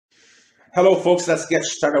Hello, folks. Let's get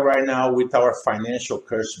started right now with our financial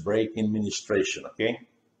curse breaking ministration, okay?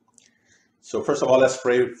 So, first of all, let's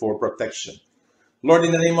pray for protection. Lord,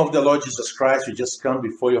 in the name of the Lord Jesus Christ, we just come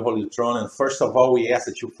before your holy throne. And first of all, we ask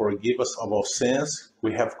that you forgive us of all sins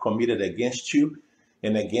we have committed against you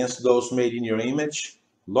and against those made in your image.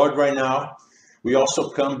 Lord, right now, we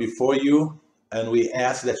also come before you and we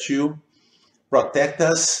ask that you protect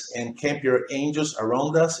us and camp your angels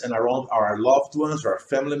around us and around our loved ones, our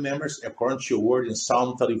family members, according to your word in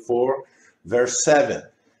Psalm 34, verse 7,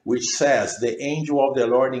 which says, "The angel of the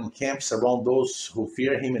Lord encamps around those who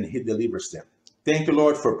fear him and he delivers them." Thank you,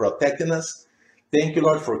 Lord, for protecting us. Thank you,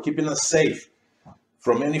 Lord, for keeping us safe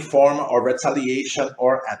from any form of retaliation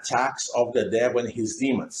or attacks of the devil and his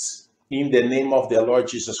demons. In the name of the Lord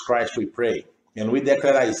Jesus Christ, we pray. And we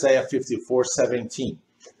declare Isaiah 54:17.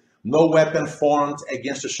 No weapon formed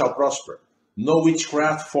against us shall prosper. No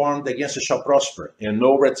witchcraft formed against us shall prosper. And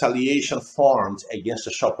no retaliation formed against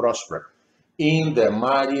us shall prosper. In the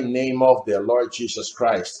mighty name of the Lord Jesus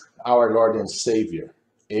Christ, our Lord and Savior.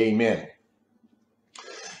 Amen.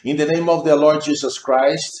 In the name of the Lord Jesus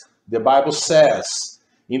Christ, the Bible says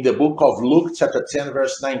in the book of Luke chapter 10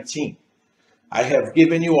 verse 19, "I have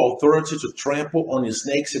given you authority to trample on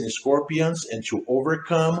snakes and scorpions and to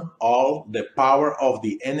overcome all the power of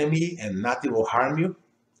the enemy, and nothing will harm you."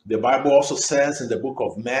 The Bible also says in the book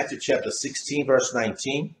of Matthew chapter 16 verse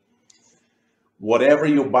 19, "Whatever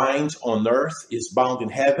you bind on earth is bound in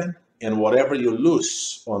heaven, and whatever you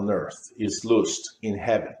loose on earth is loosed in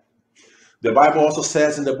heaven." The Bible also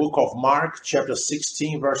says in the book of Mark chapter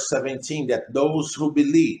 16 verse 17 that those who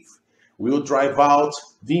believe will drive out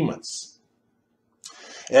demons.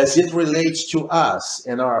 As it relates to us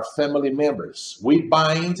and our family members, we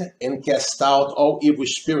bind and cast out all evil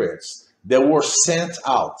spirits that were sent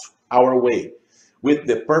out our way with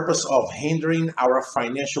the purpose of hindering our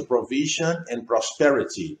financial provision and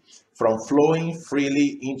prosperity from flowing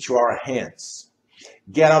freely into our hands.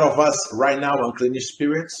 Get out of us right now, unclean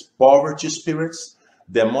spirits, poverty spirits,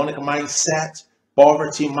 demonic mindset,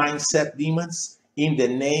 poverty mindset demons, in the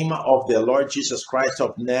name of the Lord Jesus Christ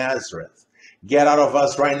of Nazareth. Get out of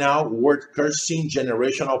us right now, word cursing,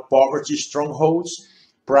 generational poverty strongholds,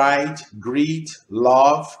 pride, greed,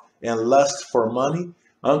 love, and lust for money,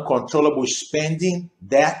 uncontrollable spending,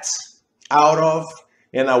 debt, out of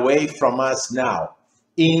and away from us now.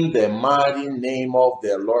 In the mighty name of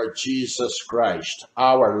the Lord Jesus Christ,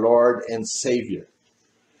 our Lord and Savior.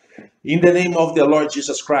 In the name of the Lord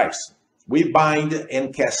Jesus Christ, we bind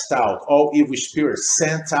and cast out all evil spirits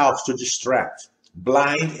sent out to distract,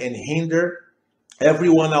 blind, and hinder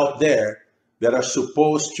everyone out there that are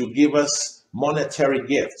supposed to give us monetary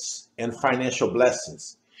gifts and financial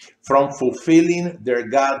blessings from fulfilling their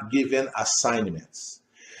God-given assignments.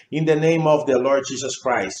 In the name of the Lord Jesus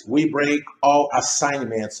Christ, we break all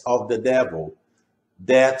assignments of the devil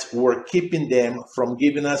that were keeping them from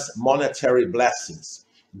giving us monetary blessings.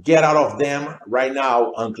 Get out of them right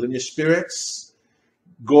now, unclean spirits.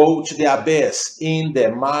 Go to the abyss in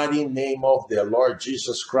the mighty name of the Lord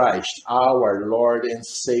Jesus Christ, our Lord and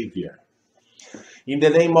Savior. In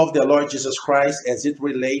the name of the Lord Jesus Christ, as it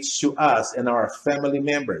relates to us and our family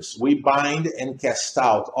members, we bind and cast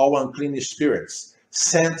out all unclean spirits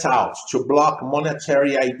sent out to block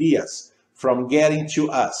monetary ideas from getting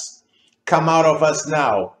to us. Come out of us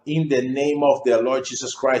now in the name of the Lord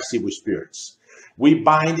Jesus Christ, evil spirits. We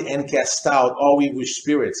bind and cast out all evil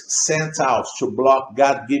spirits sent out to block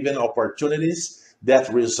God-given opportunities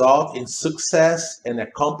that result in success and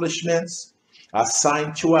accomplishments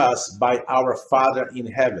assigned to us by our Father in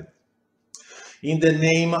heaven. In the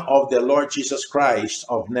name of the Lord Jesus Christ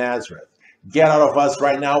of Nazareth, get out of us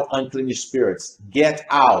right now, unclean spirits. Get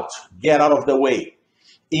out of the way.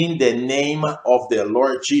 In the name of the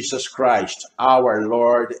Lord Jesus Christ, our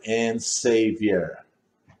Lord and Savior.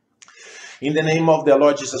 In the name of the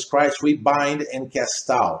Lord Jesus Christ, we bind and cast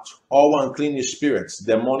out all unclean spirits,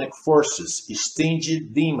 demonic forces, stingy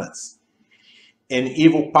demons, and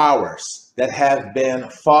evil powers that have been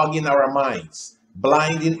fogging our minds,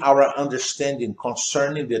 blinding our understanding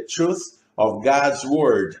concerning the truth of God's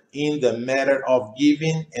word in the matter of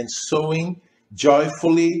giving and sowing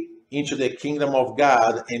joyfully into the kingdom of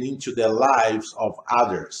God and into the lives of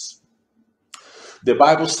others. The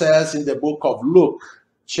Bible says in the book of Luke,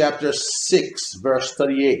 chapter 6, verse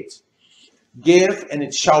 38, "Give, and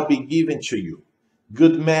it shall be given to you.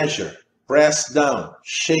 Good measure, pressed down,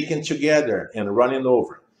 shaken together, and running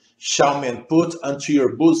over, shall men put unto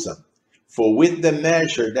your bosom. For with the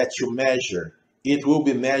measure that you measure, it will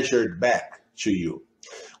be measured back to you."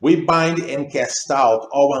 We bind and cast out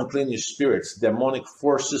all unclean spirits, demonic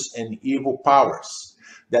forces, and evil powers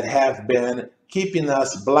that have been keeping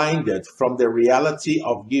us blinded from the reality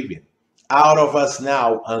of giving. Out of us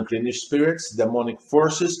now, unclean spirits, demonic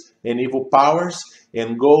forces, and evil powers,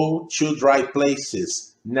 and go to dry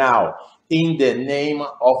places now, in the name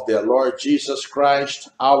of the Lord Jesus Christ,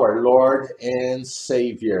 our Lord and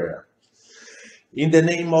Savior. In the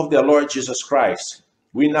name of the Lord Jesus Christ,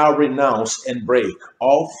 we now renounce and break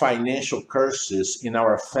all financial curses in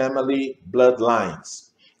our family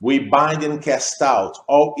bloodlines. We bind and cast out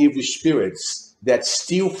all evil spirits that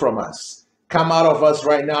steal from us. Come out of us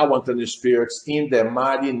right now, unclean spirits, in the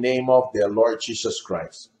mighty name of the Lord Jesus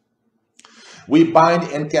Christ. We bind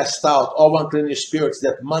and cast out all unclean spirits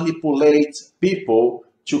that manipulate people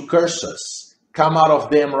to curse us. Come out of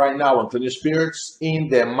them right now, unclean spirits, in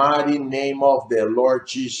the mighty name of the Lord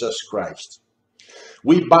Jesus Christ.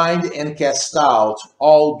 We bind and cast out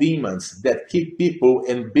all demons that keep people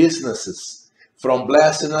and businesses from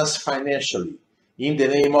blessing us financially. In the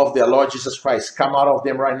name of the Lord Jesus Christ, come out of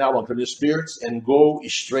them right now, unclean spirits, and go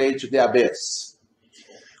straight to the abyss.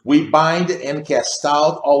 We bind and cast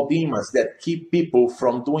out all demons that keep people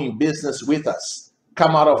from doing business with us.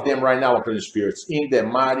 Come out of them right now, unclean spirits, in the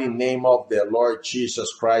mighty name of the Lord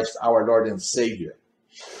Jesus Christ, our Lord and Savior.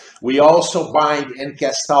 We also bind and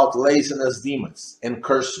cast out laziness demons and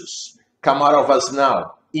curses. Come out of us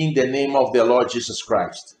now, in the name of the Lord Jesus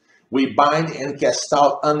Christ. We bind and cast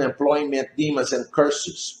out unemployment demons and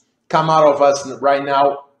curses. Come out of us right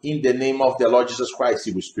now, in the name of the Lord Jesus Christ,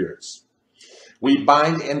 evil spirits. We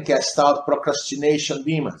bind and cast out procrastination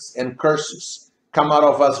demons and curses. Come out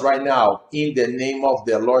of us right now, in the name of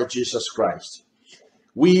the Lord Jesus Christ.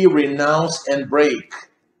 We renounce and break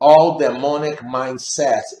all demonic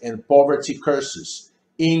mindset and poverty curses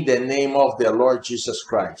in the name of the Lord Jesus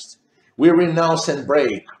Christ. We renounce and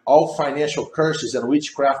break all financial curses and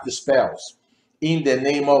witchcraft spells in the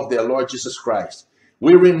name of the Lord Jesus Christ.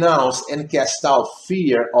 We renounce and cast out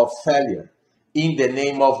fear of failure in the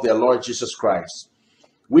name of the Lord Jesus Christ.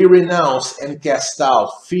 We renounce and cast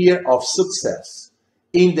out fear of success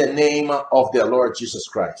in the name of the Lord Jesus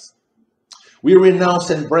Christ. We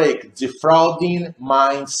renounce and break defrauding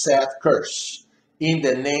mindset curse in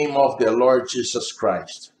the name of the Lord Jesus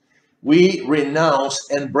Christ. We renounce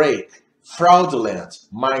and break fraudulent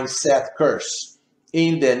mindset curse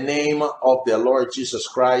in the name of the Lord Jesus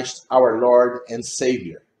Christ, our Lord and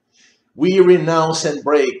Savior. We renounce and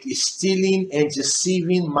break stealing and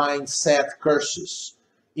deceiving mindset curses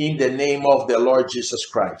in the name of the Lord Jesus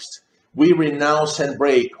Christ. We renounce and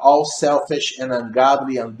break all selfish and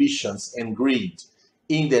ungodly ambitions and greed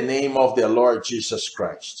in the name of the Lord Jesus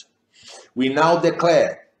Christ. We now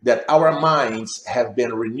declare that our minds have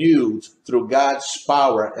been renewed through God's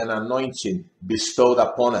power and anointing bestowed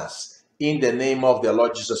upon us in the name of the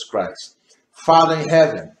Lord Jesus Christ. Father in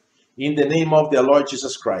heaven, in the name of the Lord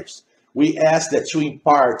Jesus Christ, we ask that you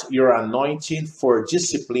impart your anointing for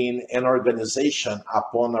discipline and organization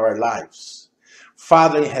upon our lives.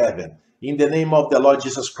 Father in heaven, in the name of the Lord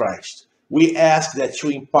Jesus Christ, we ask that you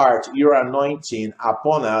impart your anointing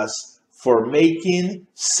upon us for making,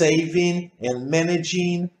 saving, and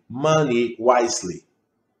managing money wisely.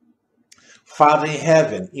 Father in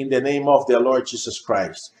heaven, in the name of the Lord Jesus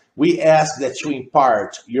Christ, we ask that you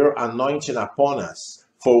impart your anointing upon us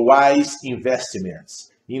for wise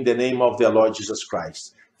investments. In the name of the Lord Jesus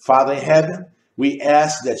Christ. Father in heaven, we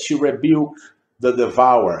ask that you rebuke the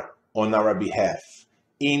devourer on our behalf.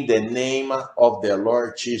 In the name of the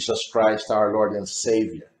Lord Jesus Christ, our Lord and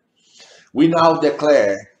Savior. We now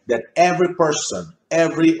declare that every person,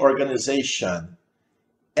 every organization,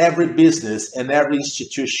 every business, and every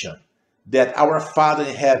institution that our Father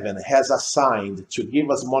in heaven has assigned to give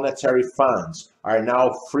us monetary funds are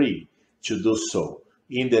now free to do so.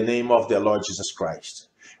 In the name of the Lord Jesus Christ.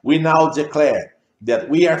 We now declare that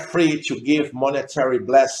we are free to give monetary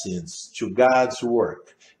blessings to God's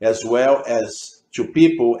work, as well as to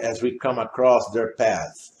people as we come across their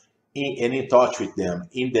path and in touch with them,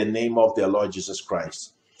 in the name of the Lord Jesus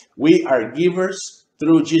Christ. We are givers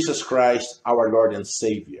through Jesus Christ, our Lord and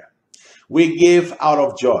Savior. We give out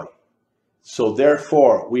of joy. So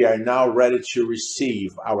therefore, we are now ready to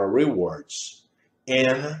receive our rewards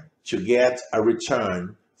and to get a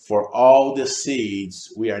return for all the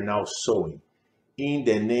seeds we are now sowing. In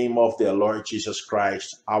the name of the Lord Jesus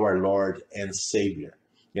Christ, our Lord and Savior.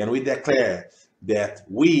 And we declare that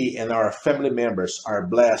we and our family members are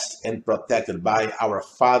blessed and protected by our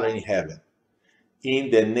Father in heaven. In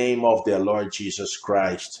the name of the Lord Jesus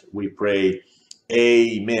Christ, we pray.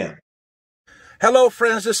 Amen. Hello,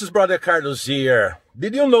 friends. This is Brother Carlos here.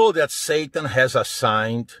 Did you know that Satan has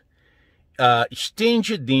assigned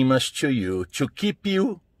stingy demons to you to keep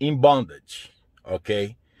you in bondage?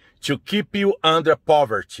 Okay? to keep you under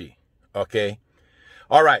poverty, okay?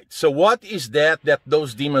 All right, so what is that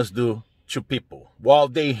those demons do to people? Well,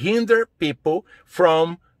 they hinder people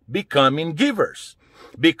from becoming givers,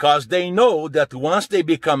 because they know that once they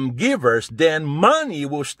become givers, then money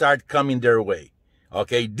will start coming their way,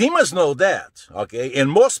 okay? Demons know that, okay?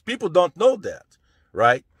 And most people don't know that,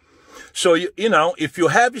 right? So, you know, if you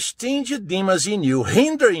have stingy demons in you,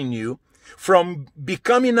 hindering you from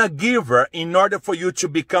becoming a giver in order for you to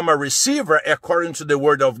become a receiver according to the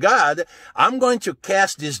word of God, I'm going to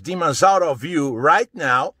cast these demons out of you right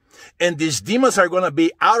now. And these demons are going to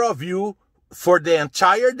be out of you for the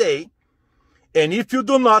entire day. And if you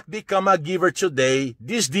do not become a giver today,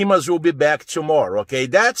 these demons will be back tomorrow, okay?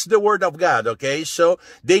 That's the word of God, okay? So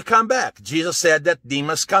they come back. Jesus said that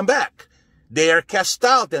demons come back. They are cast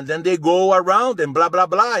out and then they go around and blah, blah,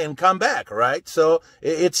 blah and come back, right? So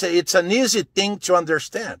it's an easy thing to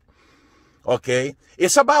understand, okay?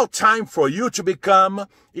 It's about time for you to become,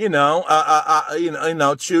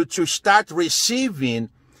 to start receiving,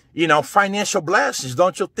 financial blessings,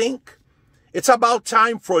 don't you think? It's about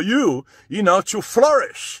time for you, to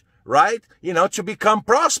flourish, right? To become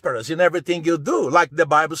prosperous in everything you do, like the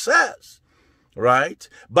Bible says. Right?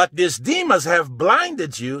 But these demons have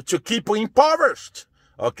blinded you to keep you impoverished.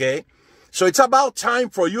 Okay? So it's about time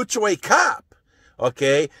for you to wake up.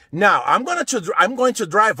 Okay? Now, I'm going to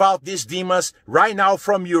drive out these demons right now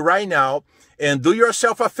from you right now. And do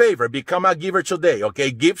yourself a favor. Become a giver today.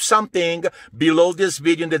 Okay? Give something below this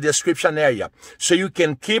video in the description area, so you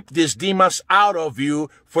can keep these demons out of you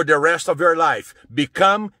for the rest of your life.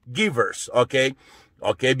 Become givers. Okay?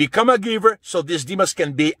 Okay, become a giver so these demons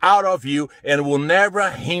can be out of you and will never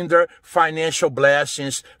hinder financial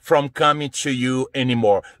blessings from coming to you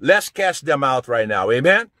anymore. Let's cast them out right now.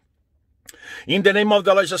 Amen? In the name of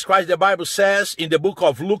the Lord Jesus Christ, the Bible says in the book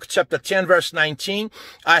of Luke chapter 10 verse 19,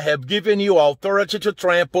 I have given you authority to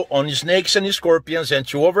trample on snakes and scorpions and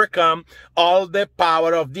to overcome all the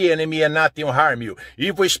power of the enemy, and nothing will harm you.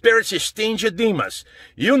 Evil spirits, stingy demons,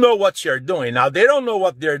 you know what you're doing. Now, they don't know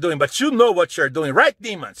what they're doing, but you know what you're doing. Right,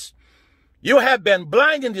 demons? You have been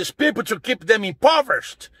blinding these people to keep them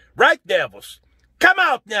impoverished. Right, devils? Come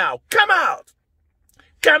out now. Come out.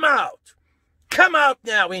 Come out. Come out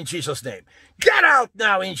now in Jesus' name. Get out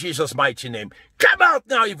now in Jesus' mighty name. Come out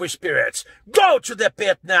now, evil spirits. Go to the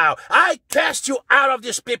pit now. I cast you out of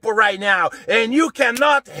these people right now. And you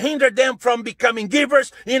cannot hinder them from becoming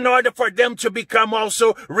givers in order for them to become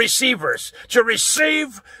also receivers. To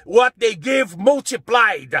receive what they give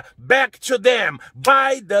multiplied back to them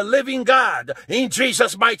by the living God. In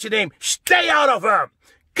Jesus' mighty name. Stay out of them.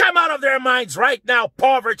 Come out of their minds right now,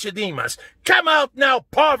 poverty demons. Come out now,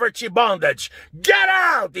 poverty bondage. Get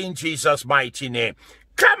out in Jesus' mighty name.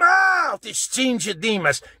 Come out, stingy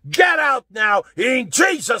demons. Get out now in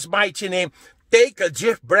Jesus' mighty name. Take a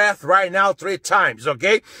deep breath right now 3 times,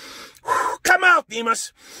 okay? Come out,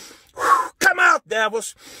 demons. Come out,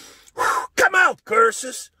 devils. Come out,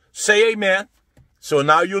 curses. Say amen. So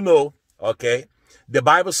now you know, okay? The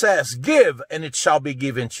Bible says, give and it shall be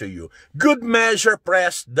given to you. Good measure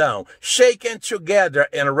pressed down, shaken together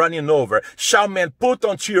and running over, shall men put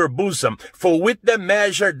unto your bosom. For with the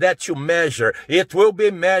measure that you measure, it will be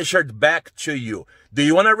measured back to you. Do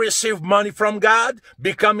you want to receive money from God?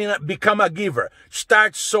 Become a giver.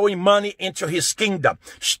 Start sowing money into his kingdom.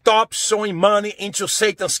 Stop sowing money into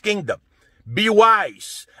Satan's kingdom. Be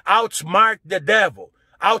wise. Outsmart the devil.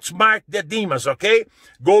 Outsmart the demons, okay?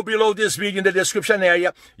 Go below this video in the description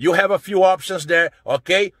area. You have a few options there,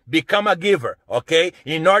 okay? Become a giver, okay?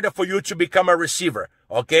 In order for you to become a receiver,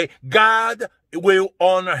 okay? God will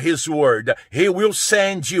honor his word. He will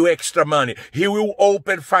send you extra money. He will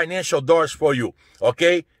open financial doors for you,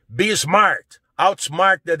 okay? Be smart.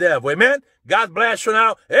 Outsmart the devil, amen? God bless you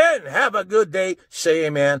now and have a good day. Say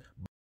amen.